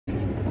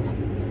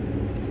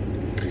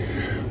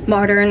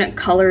Modern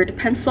Colored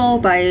Pencil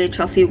by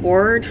Chelsea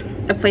Ward,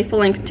 a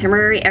playful and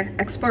contemporary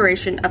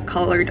exploration of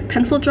colored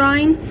pencil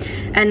drawing,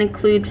 and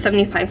includes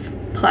 75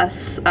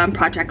 plus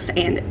projects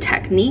and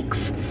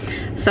techniques.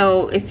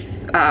 So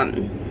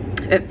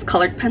if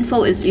colored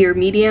pencil is your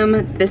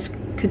medium, this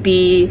could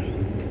be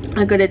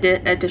a good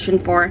addition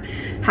for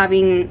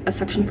having a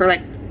section for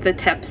like the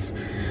tips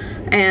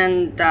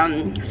and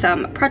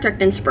some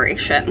project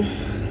inspiration.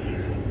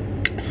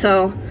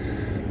 So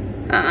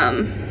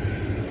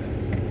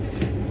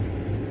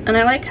and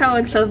I like how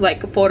instead of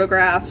like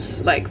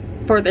photographs, like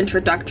for the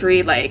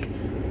introductory like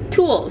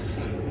tools,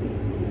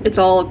 it's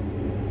all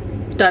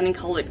done in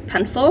colored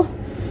pencil.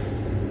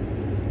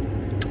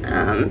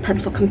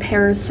 Pencil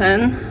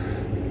comparison.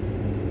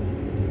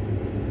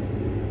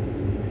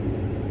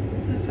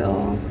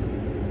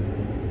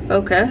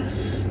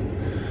 Focus.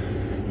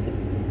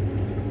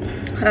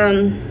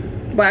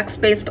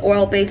 Wax-based,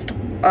 oil-based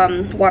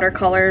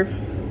watercolor,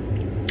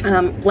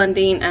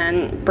 blending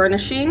and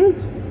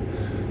burnishing.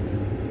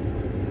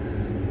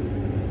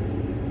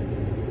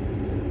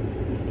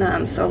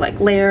 So like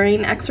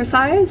layering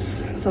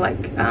exercise, so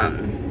like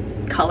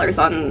colors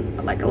on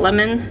like a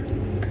lemon.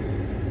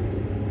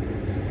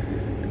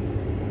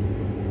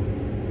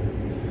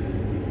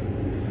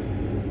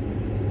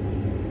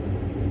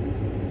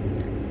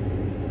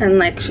 And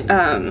like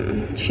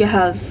she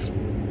has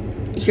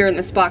here in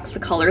this box the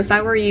colors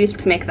that were used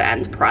to make the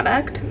end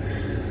product.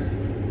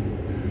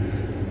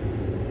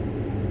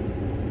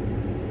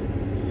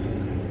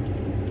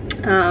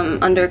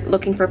 Under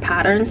looking for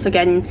patterns,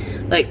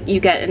 again, like you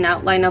get an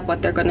outline of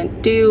what they're gonna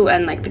do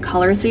and like the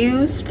colors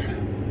used.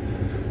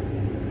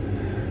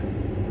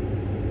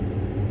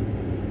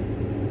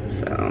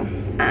 So,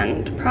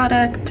 and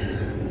product.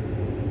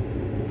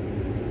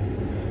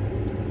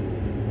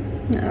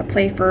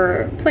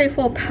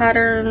 Playful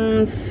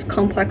patterns,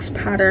 complex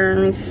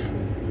patterns,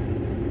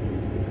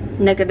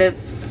 negative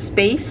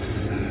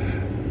space.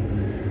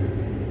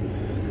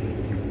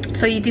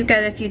 So you do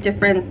get a few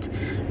different,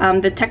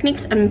 the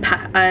techniques and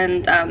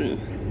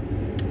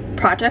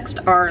projects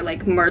are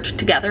like merged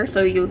together,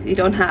 so you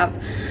don't have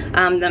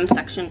them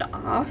sectioned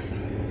off.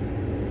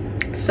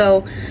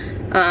 So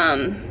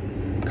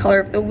color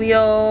of the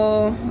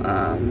wheel,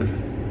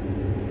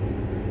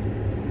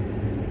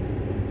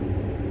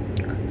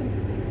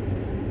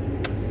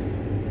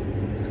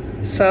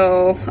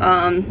 so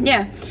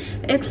yeah,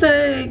 it's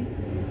a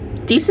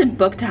decent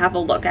book to have a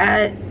look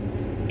at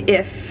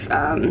if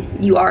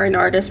you are an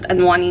artist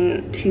and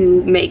wanting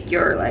to make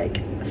your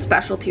like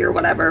specialty or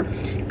whatever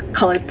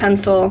colored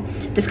pencil.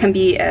 This can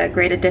be a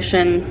great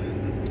addition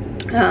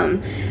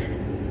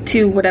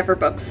to whatever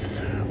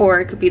books,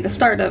 or it could be the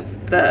start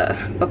of the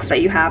books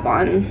that you have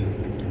on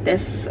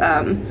this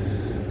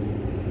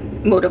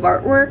mode of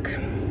artwork.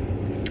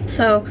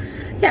 So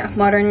yeah,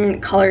 Modern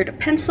Colored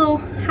Pencil.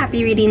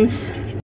 Happy readings.